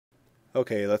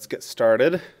Okay, let's get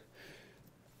started.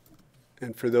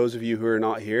 And for those of you who are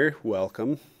not here,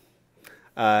 welcome.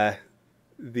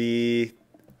 The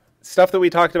stuff that we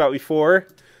talked about before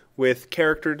with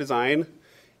character design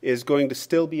is going to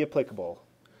still be applicable.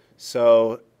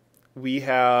 So we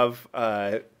have,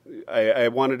 I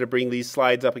wanted to bring these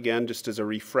slides up again just as a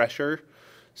refresher.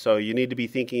 So you need to be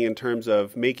thinking in terms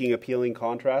of making appealing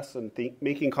contrasts and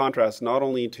making contrasts not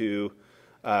only to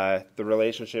the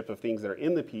relationship of things that are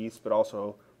in the piece, but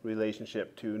also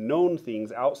relationship to known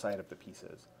things outside of the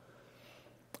pieces.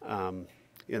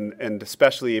 And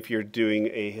especially if you're doing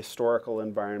a historical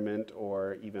environment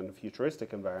or even a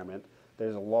futuristic environment,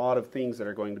 there's a lot of things that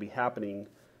are going to be happening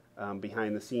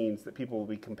behind the scenes that people will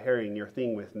be comparing your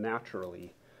thing with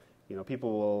naturally. You know,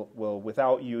 people will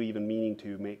without you even meaning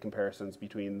to, make comparisons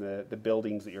between the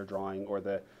buildings that you're drawing or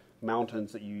the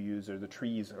mountains that you use or the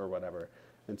trees or whatever.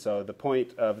 And so the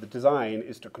point of the design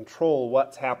is to control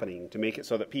what's happening, to make it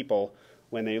so that people,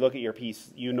 when they look at your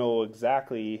piece, you know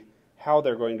exactly how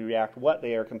they're going to react, what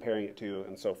they are comparing it to,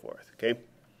 and so forth. Okay.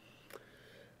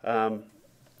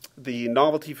 The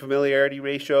novelty familiarity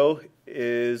ratio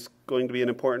is going to be an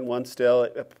important one still.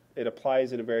 It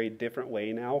applies in a very different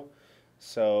way now.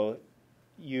 So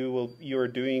you are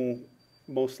doing,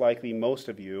 most likely most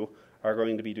of you are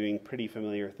going to be doing pretty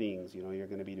familiar things. You know, you're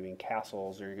going to be doing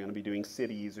castles, or you're going to be doing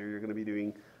cities, or you're going to be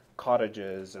doing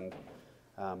cottages, and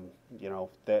you know,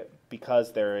 that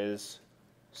because there is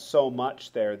so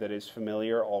much there that is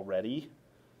familiar already,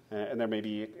 and there may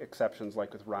be exceptions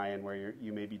like with Ryan where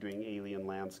you may be doing alien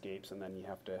landscapes, and then you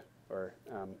have to, or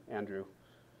Andrew,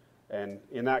 and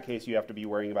in that case you have to be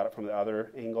worrying about it from the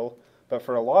other angle. But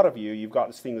for a lot of you, you've got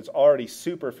this thing that's already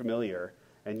super familiar,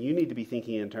 and you need to be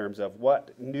thinking in terms of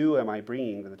what new am I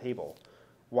bringing to the table?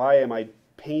 Why am I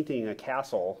painting a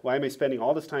castle? Why am I spending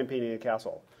all this time painting a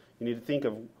castle? You need to think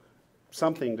of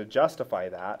something to justify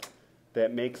that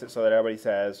makes it so that everybody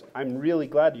says, I'm really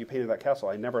glad you painted that castle.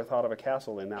 I never thought of a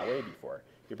castle in that way before.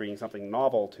 You're bringing something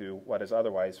novel to what is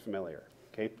otherwise familiar.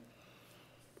 Okay?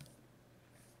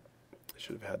 I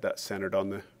should have had that centered on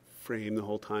the frame the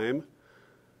whole time.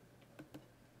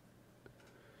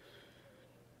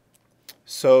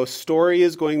 So story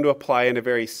is going to apply in a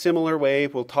very similar way.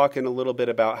 We'll talk in a little bit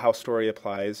about how story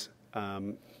applies.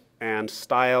 And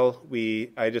style,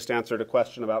 I just answered a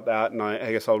question about that, and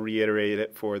I guess I'll reiterate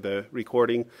it for the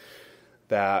recording,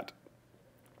 that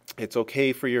it's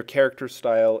okay for your character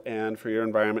style and for your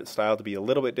environment style to be a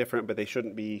little bit different, but they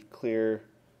shouldn't be clear,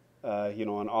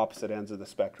 on opposite ends of the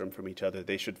spectrum from each other.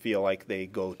 They should feel like they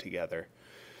go together.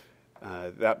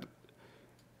 That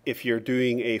if you're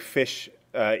doing a fish...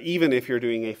 even if you're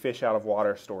doing a fish out of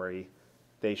water story,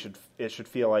 it should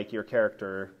feel like your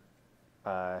character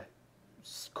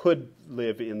could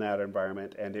live in that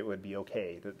environment, and it would be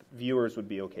okay. The viewers would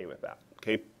be okay with that.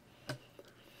 Okay.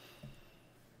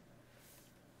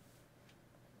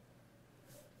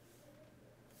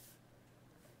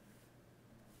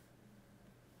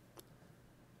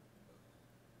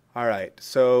 All right.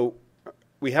 So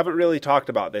we haven't really talked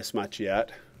about this much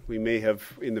yet. We may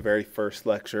have in the very first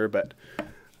lecture, but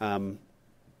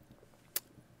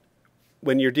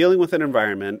when you're dealing with an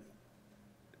environment,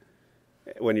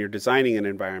 when you're designing an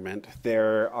environment,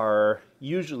 there are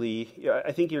usually,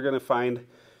 I think you're going to find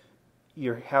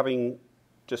you're having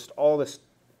just all this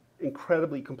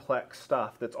incredibly complex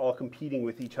stuff that's all competing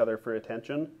with each other for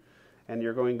attention, and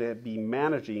you're going to be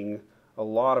managing a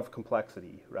lot of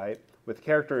complexity, right? With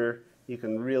character, you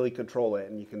can really control it,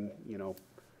 and you can,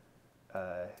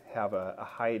 have a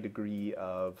high degree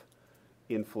of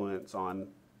influence on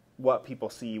what people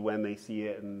see when they see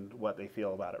it and what they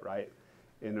feel about it, right?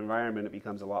 In an environment, it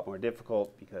becomes a lot more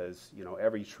difficult because,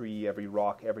 every tree, every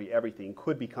rock, everything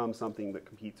could become something that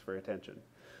competes for attention.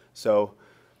 So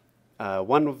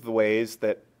one of the ways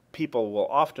that people will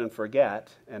often forget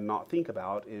and not think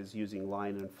about is using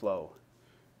line and flow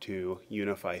to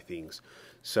unify things.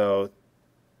 So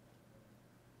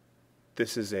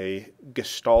this is a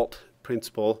Gestalt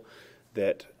principle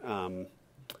that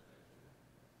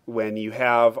when you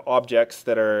have objects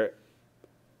that are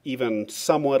even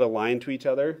somewhat aligned to each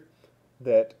other,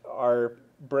 that our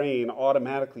brain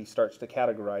automatically starts to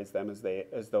categorize them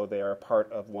as though they are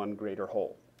part of one greater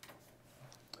whole.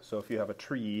 So if you have a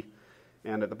tree,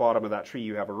 and at the bottom of that tree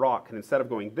you have a rock, and instead of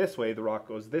going this way, the rock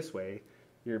goes this way,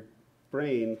 your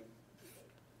brain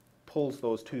pulls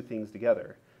those two things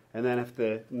together. And then if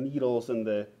the needles and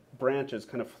the branches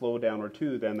kind of flow downward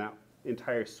too, then that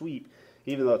entire sweep,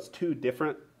 even though it's two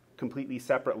different, completely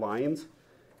separate lines,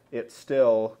 it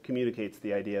still communicates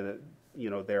the idea that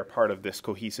they're part of this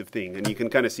cohesive thing. And you can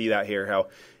kind of see that here, how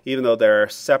even though there are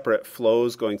separate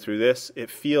flows going through this, it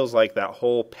feels like that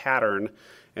whole pattern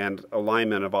and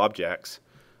alignment of objects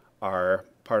are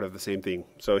part of the same thing.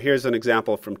 So here's an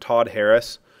example from Todd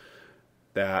Harris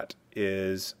that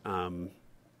is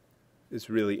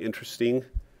really interesting.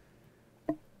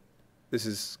 This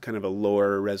is kind of a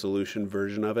lower resolution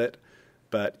version of it,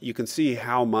 but you can see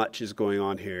how much is going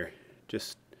on here.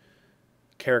 Just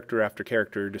character after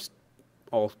character, just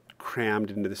all crammed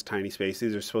into this tiny space.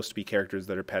 These are supposed to be characters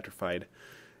that are petrified.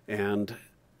 And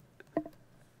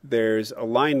there's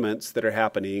alignments that are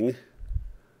happening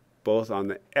both on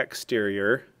the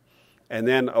exterior and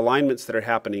then alignments that are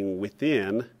happening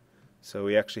within. So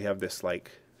we actually have this and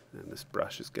this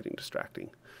brush is getting distracting,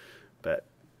 but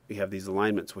we have these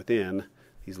alignments within,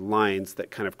 these lines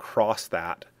that kind of cross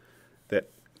that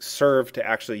serve to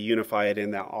actually unify it in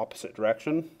that opposite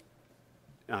direction,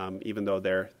 even though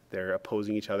they're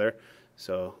opposing each other.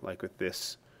 So like with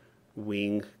this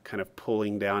wing kind of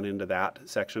pulling down into that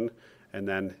section, and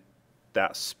then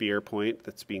that spear point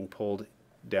that's being pulled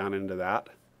down into that,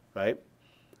 right?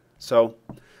 So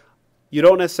you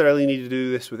don't necessarily need to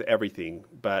do this with everything,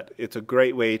 but it's a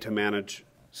great way to manage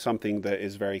something that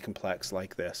is very complex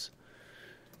like this.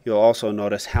 You'll also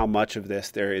notice how much of this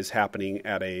there is happening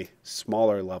at a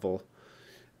smaller level,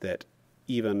 that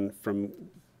even from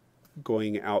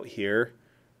going out here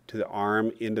to the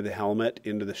arm, into the helmet,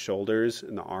 into the shoulders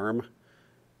and the arm,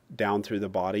 down through the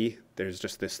body, there's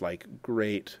just this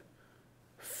great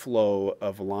flow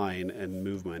of line and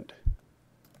movement.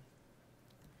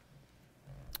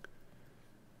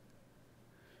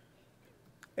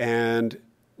 And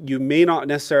you may not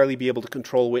necessarily be able to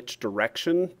control which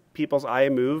direction people's eye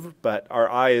move, but our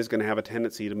eye is going to have a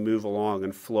tendency to move along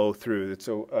and flow through. It's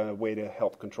a way to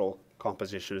help control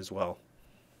composition as well.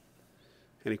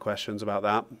 Any questions about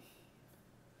that?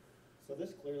 So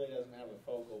this clearly doesn't have a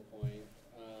focal point,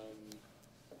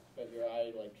 but your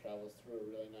eye travels through it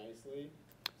really nicely.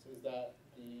 So is that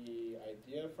the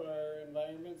idea for our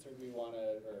environments, or do we want to,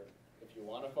 or if you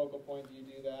want a focal point, do you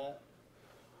do that?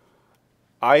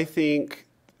 I think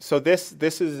so. This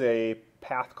is a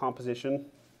path composition,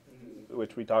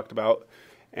 which we talked about,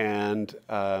 and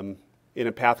in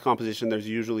a path composition, there's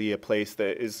usually a place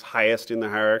that is highest in the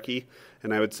hierarchy,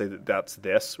 and I would say that that's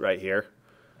this right here.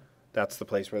 That's the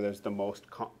place where there's the most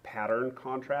pattern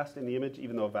contrast in the image,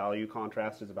 even though value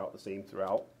contrast is about the same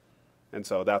throughout. And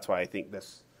so that's why I think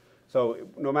this. So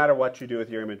no matter what you do with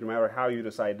your image, no matter how you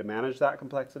decide to manage that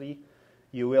complexity,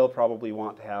 you will probably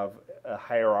want to have a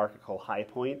hierarchical high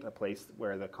point, a place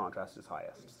where the contrast is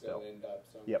highest. Still end up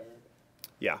somewhere? Yep.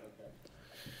 Yeah. Okay.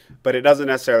 But it doesn't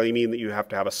necessarily mean that you have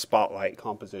to have a spotlight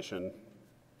composition.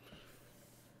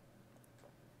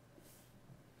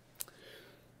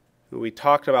 We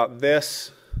talked about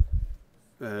this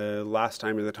last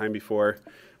time or the time before,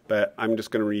 but I'm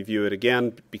just going to review it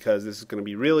again because this is going to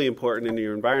be really important in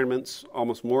your environments,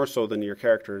 almost more so than your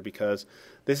character, because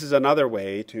this is another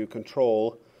way to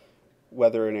control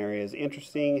whether an area is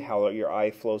interesting, how your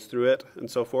eye flows through it, and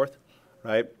so forth,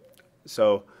 right?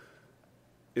 So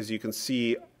as you can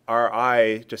see, our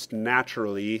eye just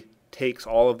naturally takes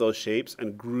all of those shapes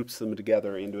and groups them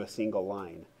together into a single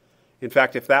line. In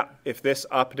fact, if this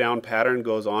up-down pattern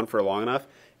goes on for long enough,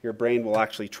 your brain will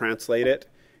actually translate it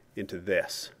into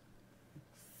this.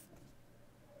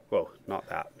 Whoa, not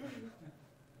that.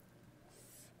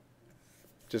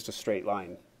 Just a straight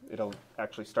line. It'll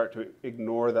actually start to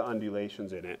ignore the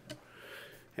undulations in it.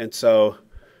 And so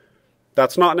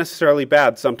that's not necessarily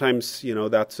bad. Sometimes,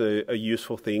 that's a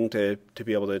useful thing to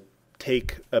be able to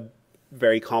take a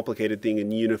very complicated thing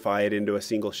and unify it into a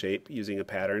single shape using a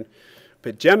pattern.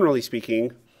 But generally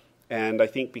speaking, and I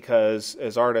think because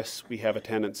as artists we have a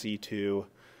tendency to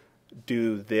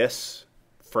do this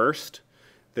first,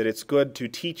 that it's good to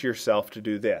teach yourself to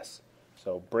do this.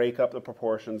 So break up the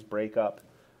proportions, break up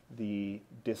the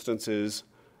distances,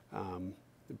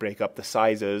 break up the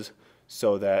sizes,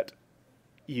 so that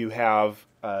you have,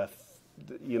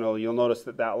 you'll notice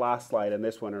that last slide and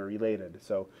this one are related.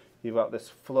 So you've got this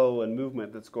flow and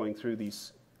movement that's going through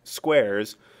these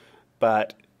squares,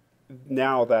 but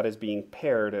now that is being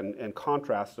paired and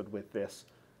contrasted with this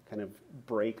kind of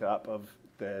breakup of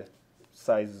the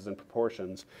sizes and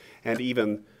proportions, and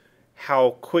even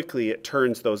how quickly it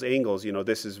turns those angles.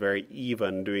 This is very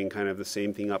even, doing kind of the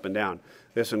same thing up and down.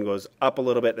 This one goes up a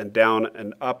little bit, then down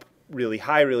and up really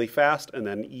high, really fast, and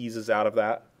then eases out of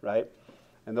that, right?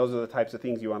 And those are the types of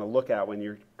things you want to look at when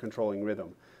you're controlling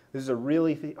rhythm. This is a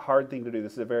really hard thing to do.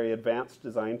 This is a very advanced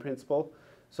design principle.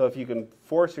 So if you can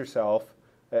force yourself,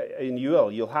 and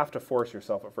you'll have to force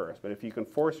yourself at first, but if you can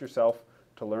force yourself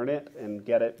to learn it and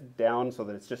get it down so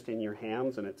that it's just in your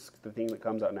hands and it's the thing that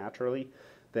comes out naturally,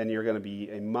 then you're going to be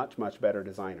a much, much better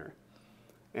designer.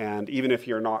 And even if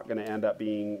you're not going to end up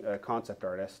being a concept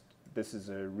artist, this is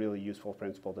a really useful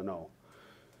principle to know.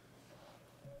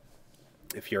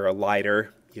 If you're a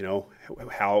lighter, you know,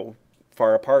 how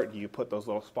far apart do you put those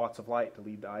little spots of light to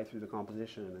lead the eye through the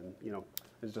composition? And, you know,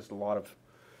 there's just a lot of,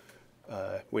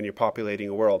 when you're populating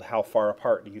a world, how far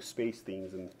apart do you space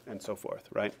things and so forth,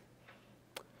 right?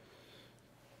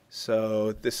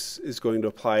 So this is going to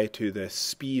apply to the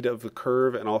speed of the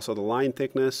curve and also the line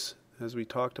thickness, as we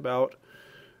talked about.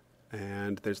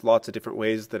 And there's lots of different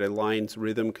ways that a line's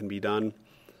rhythm can be done.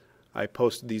 I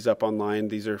posted these up online.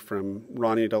 These are from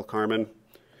Ronnie Del Carmen.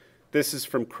 This is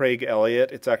from Craig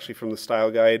Elliott. It's actually from the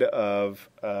style guide of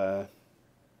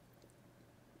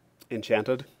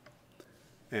Enchanted.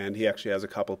 And he actually has a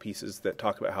couple pieces that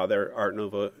talk about how their Art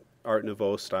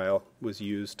Nouveau style was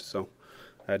used. So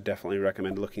I'd definitely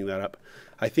recommend looking that up.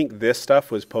 I think this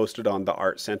stuff was posted on the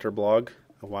Art Center blog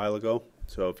a while ago.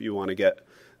 So if you want to get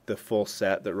the full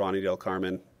set that Ronnie Del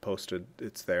Carmen posted,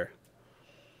 it's there.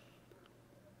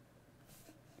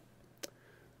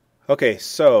 Okay,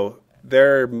 so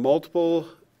there are multiple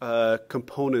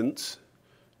components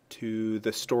to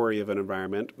the story of an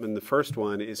environment, and the first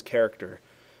one is character.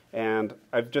 And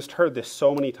I've just heard this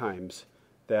so many times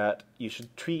that you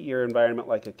should treat your environment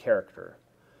like a character.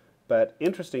 But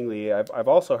interestingly, I've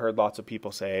also heard lots of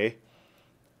people say,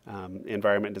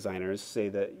 environment designers say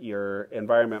that your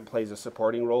environment plays a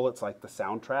supporting role. It's like the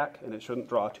soundtrack, and it shouldn't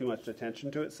draw too much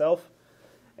attention to itself.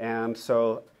 And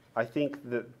so I think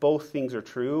that both things are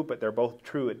true, but they're both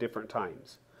true at different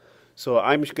times. So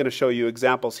I'm going to show you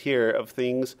examples here of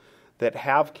things that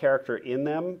have character in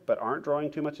them, but aren't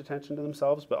drawing too much attention to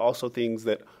themselves, but also things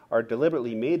that are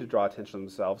deliberately made to draw attention to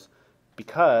themselves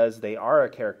because they are a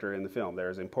character in the film. They're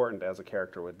as important as a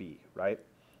character would be, right?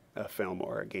 A film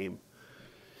or a game.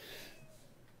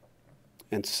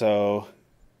 And so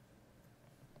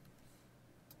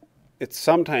it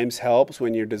sometimes helps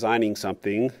when you're designing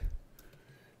something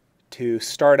to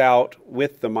start out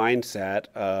with the mindset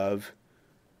of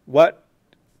what,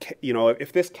 you know,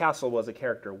 if this castle was a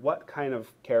character, what kind of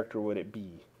character would it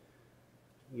be?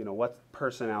 You know, what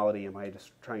personality am I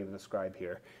just trying to describe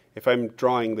here? If I'm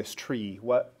drawing this tree,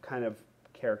 what kind of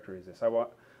character is this?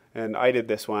 And I did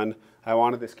this one. I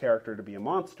wanted this character to be a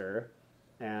monster,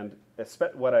 and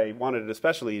what I wanted it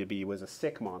especially to be was a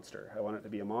sick monster. I wanted it to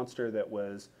be a monster that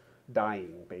was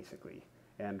dying, basically,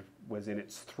 and was in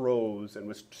its throes and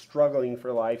was struggling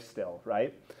for life still,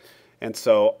 right? And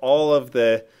so all of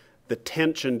the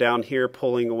tension down here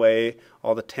pulling away,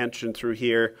 all the tension through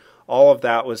here, all of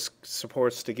that was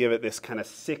supposed to give it this kind of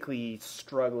sickly,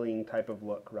 struggling type of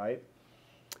look, right?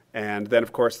 And then,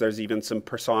 of course, there's even some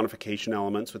personification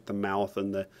elements with the mouth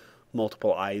and the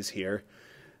multiple eyes here.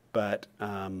 But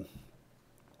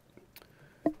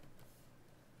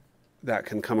that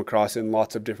can come across in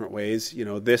lots of different ways. You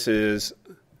know, this is...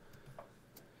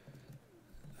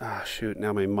 Ah, shoot,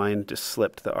 now my mind just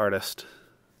slipped the artist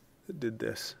that did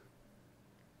this.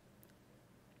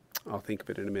 I'll think of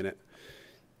it in a minute.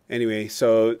 Anyway,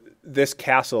 so this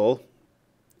castle,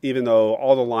 even though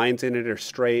all the lines in it are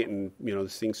straight and, you know,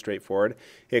 this thing's straightforward,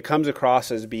 it comes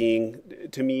across as being,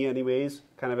 to me anyways,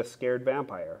 kind of a scared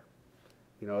vampire.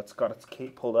 You know, it's got its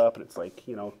cape pulled up and it's like,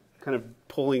 you know, kind of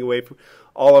pulling away from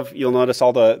you'll notice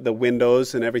all the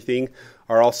windows and everything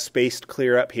are all spaced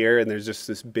clear up here, and there's just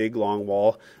this big long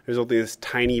wall. There's only this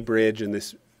tiny bridge and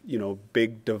this, you know,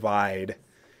 big divide.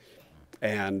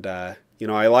 And, you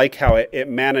know, I like how it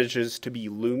manages to be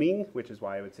looming, which is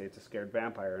why I would say it's a scared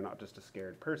vampire and not just a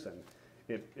scared person.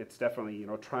 It's definitely, you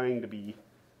know, trying to be,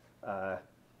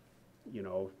 you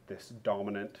know, this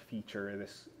dominant feature,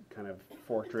 this kind of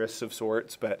fortress of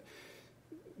sorts, but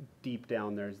deep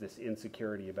down there's this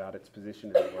insecurity about its position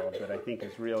in the world that I think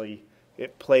is really,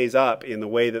 it plays up in the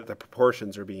way that the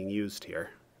proportions are being used here.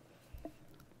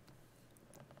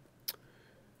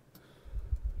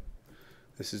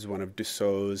 This is one of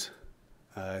Dussault's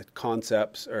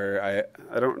concepts, or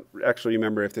I don't actually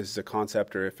remember if this is a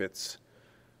concept or if it's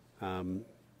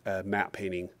a matte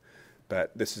painting,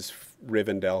 but this is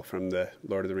Rivendell from the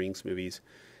Lord of the Rings movies.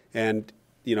 And,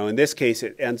 you know, in this case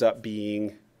it ends up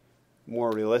being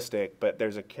more realistic, but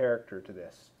there's a character to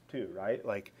this too, right?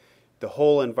 Like the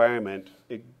whole environment,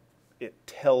 it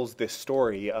tells this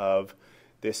story of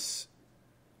this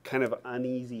kind of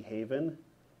uneasy haven,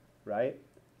 right?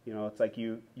 You know, it's like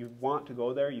you want to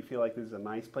go there, you feel like this is a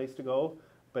nice place to go,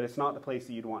 but it's not the place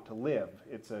that you'd want to live.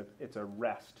 It's a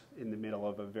rest in the middle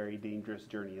of a very dangerous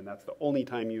journey, and that's the only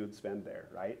time you would spend there,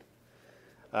 right?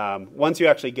 Once you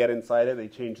actually get inside it, they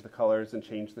change the colors and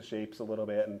change the shapes a little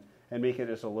bit and make it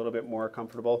just a little bit more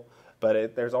comfortable.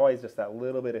 But there's always just that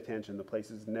little bit of tension. The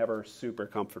place is never super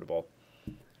comfortable.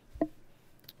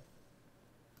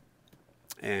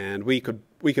 And we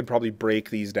could probably break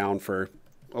these down for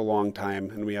a long time,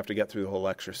 and we have to get through the whole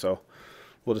lecture, so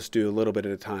we'll just do a little bit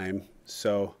at a time.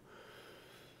 So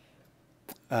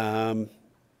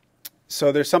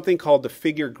there's something called the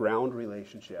figure-ground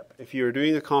relationship. If you're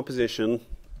doing a composition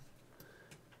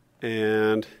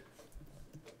and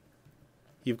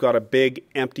you've got a big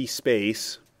empty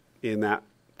space in that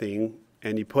thing,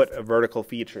 and you put a vertical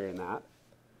feature in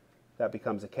that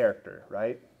becomes a character,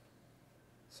 right?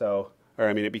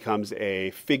 It becomes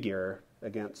a figure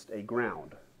against a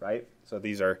ground, right? So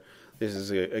this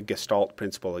is a Gestalt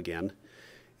principle again.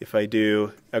 If I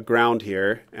do a ground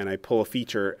here and I pull a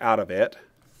feature out of it,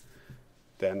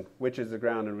 then which is the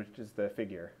ground and which is the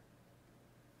figure?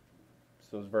 It's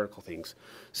those vertical things.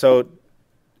 So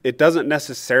it doesn't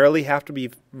necessarily have to be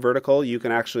vertical. You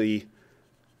can actually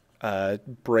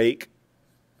break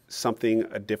something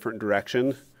a different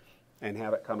direction and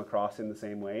have it come across in the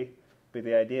same way. But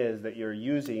the idea is that you're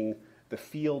using the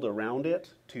field around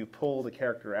it to pull the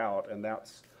character out, and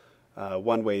that's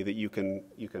one way that you can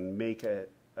make a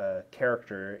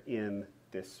character in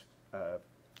this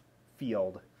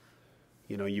field.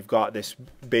 You've got this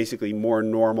basically more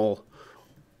normal,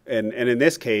 and in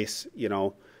this case,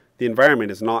 the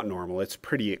environment is not normal. It's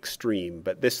pretty extreme,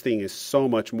 but this thing is so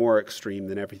much more extreme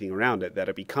than everything around it that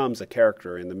it becomes a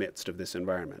character in the midst of this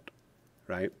environment,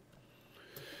 right?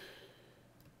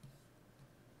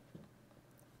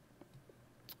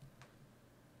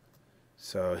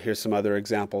 So here's some other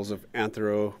examples of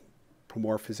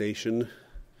anthropomorphization.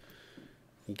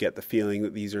 You get the feeling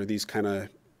that these are these kind of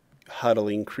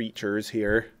huddling creatures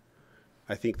here.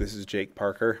 I think this is Jake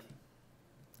Parker.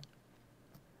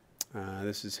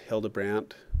 This is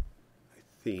Hildebrandt, I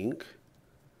think.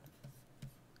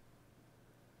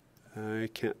 I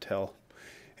can't tell.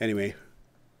 Anyway,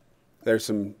 there's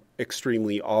some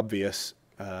extremely obvious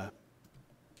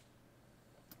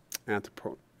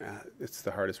it's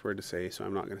the hardest word to say, so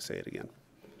I'm not going to say it again.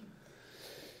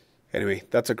 Anyway,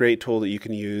 that's a great tool that you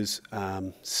can use.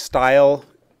 Style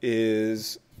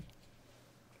is...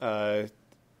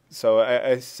 So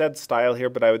I said style here,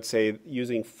 but I would say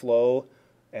using flow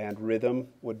and rhythm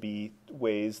would be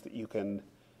ways that you can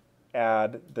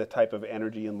add the type of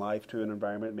energy and life to an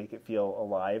environment, make it feel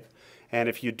alive. And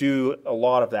if you do a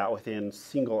lot of that within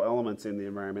single elements in the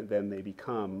environment, then they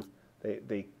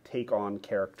take on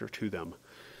character to them,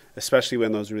 especially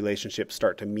when those relationships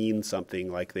start to mean something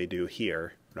like they do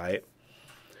here, right?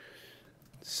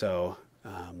 So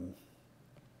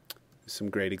some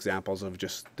great examples of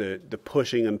just the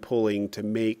pushing and pulling to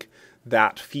make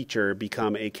that feature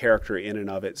become a character in and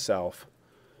of itself.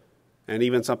 And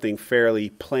even something fairly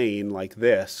plain like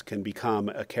this can become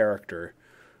a character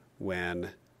when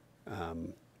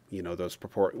when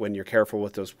you're careful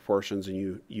with those proportions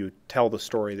and you tell the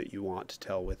story that you want to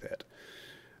tell with it.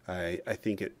 I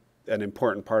think an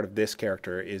important part of this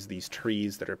character is these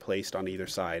trees that are placed on either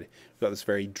side. We've got this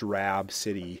very drab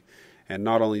city, and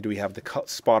not only do we have the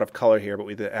spot of color here, but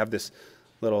we have this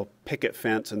little picket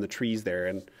fence and the trees there,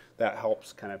 and that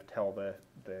helps kind of tell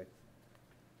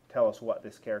us what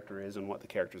this character is and what the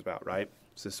character is about, right?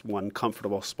 It's this one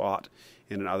comfortable spot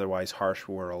in an otherwise harsh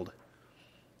world.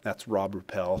 That's Rob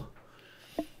Ruppel.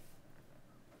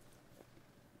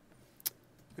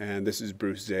 And this is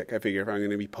Bruce Zick. I figure if I'm going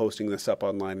to be posting this up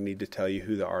online, I need to tell you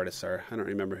who the artists are. I don't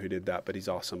remember who did that, but he's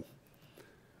awesome.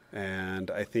 And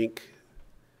I think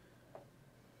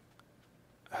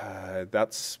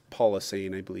that's Paul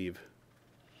Lassane, I believe.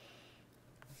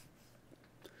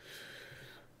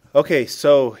 Okay,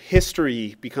 so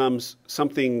history becomes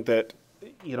something that,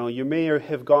 you may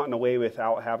have gotten away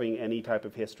without having any type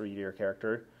of history to your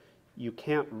character. You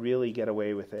can't really get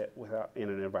away with it in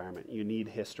an environment. You need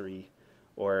history,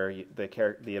 or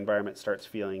the environment starts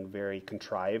feeling very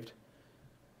contrived,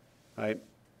 right?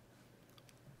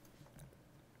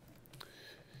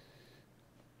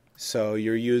 So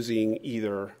you're using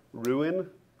either ruin,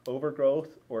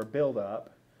 overgrowth, or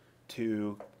build-up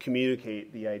to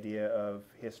communicate the idea of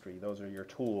history. Those are your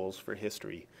tools for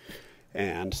history.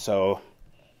 And so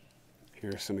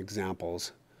here are some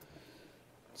examples.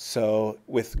 So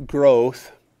with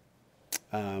growth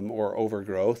or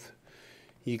overgrowth,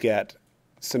 you get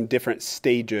some different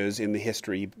stages in the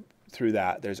history through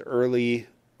that. There's early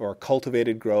or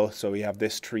cultivated growth. So we have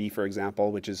this tree, for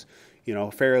example, which is, a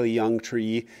fairly young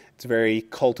tree. It's very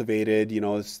cultivated,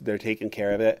 they're taking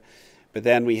care of it. But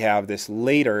then we have this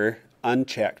later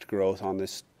unchecked growth on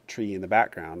this tree in the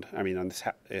background. I mean, on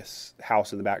this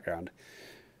house in the background.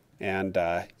 And,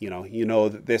 you know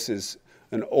that this is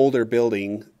an older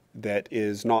building that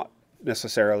is not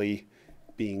necessarily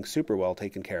being super well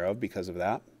taken care of because of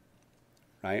that,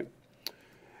 right?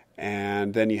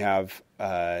 And then you have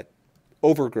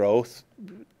overgrowth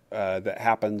that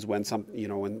happens when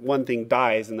when one thing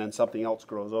dies and then something else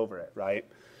grows over it, right?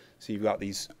 So you've got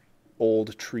these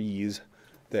old trees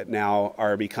that now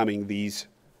are becoming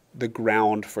the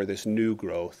ground for this new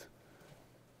growth.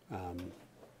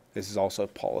 This is also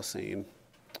Polysane.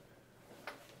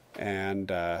 And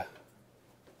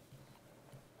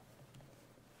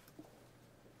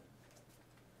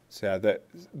so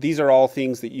these are all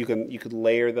things that you could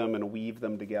layer them and weave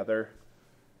them together.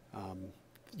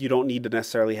 You don't need to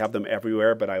necessarily have them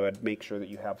everywhere, but I would make sure that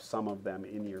you have some of them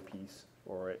in your piece,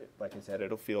 or like I said,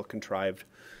 it'll feel contrived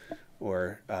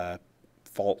or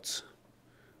false.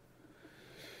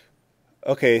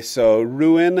 Okay, so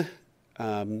ruin.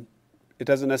 It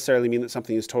doesn't necessarily mean that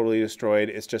something is totally destroyed.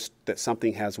 It's just that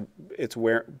something it's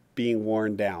being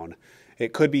worn down.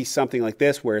 It could be something like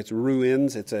this, where it's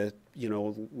ruins. It's a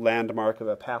landmark of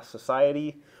a past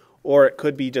society, or it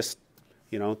could be just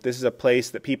this is a place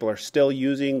that people are still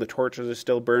using. The torches are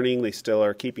still burning. They still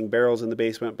are keeping barrels in the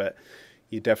basement, but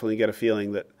you definitely get a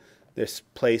feeling that this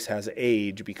place has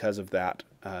age because of that.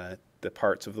 The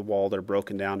parts of the wall that are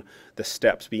broken down, the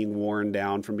steps being worn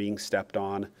down from being stepped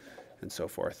on, and so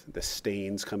forth. The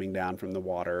stains coming down from the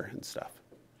water and stuff.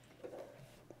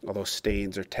 Although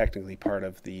stains are technically part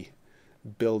of the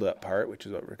build-up part, which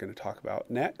is what we're going to talk about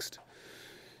next.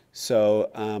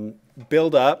 So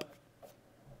build up,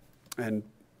 and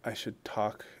I should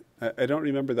talk. I don't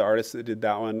remember the artist that did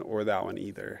that one or that one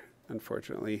either,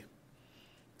 unfortunately.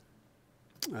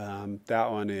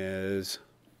 That one is...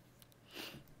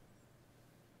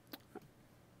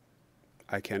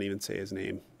 I can't even say his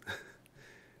name.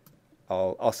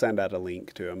 I'll send out a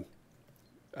link to him.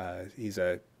 He's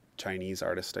a Chinese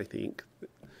artist, I think.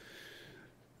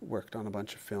 Worked on a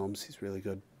bunch of films. He's really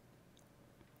good.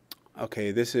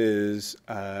 Okay, this is,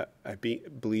 I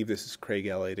believe this is Craig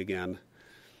Elliott again.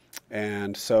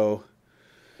 And so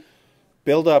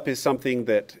build-up is something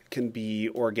that can be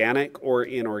organic or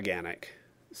inorganic.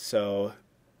 So,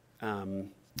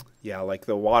 like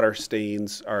the water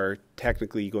stains are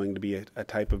technically going to be a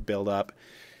type of build-up.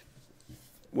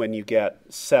 When you get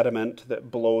sediment that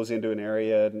blows into an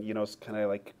area and, it's kind of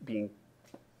like being,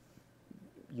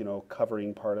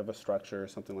 covering part of a structure or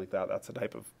something like that, that's a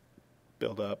type of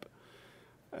build-up.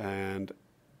 And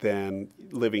then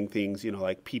living things,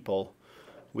 like people,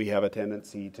 we have a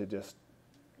tendency to just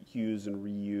use and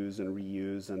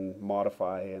reuse and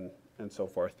modify and so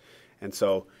forth. And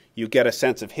so you get a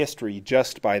sense of history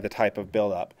just by the type of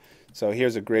build-up. So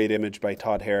here's a great image by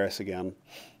Todd Harris again.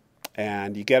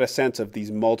 And you get a sense of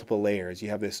these multiple layers. You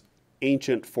have this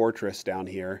ancient fortress down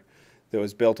here that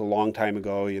was built a long time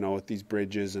ago, with these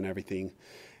bridges and everything.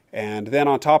 And then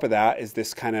on top of that is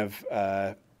this kind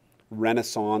of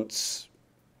Renaissance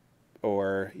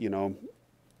or,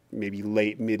 maybe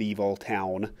late medieval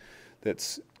town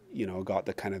that's, got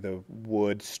the kind of the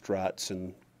wood struts,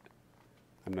 and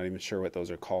I'm not even sure what those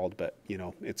are called, but,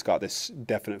 it's got this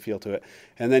definite feel to it.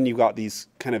 And then you've got these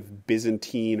kind of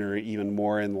Byzantine or even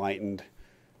more enlightened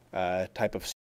type of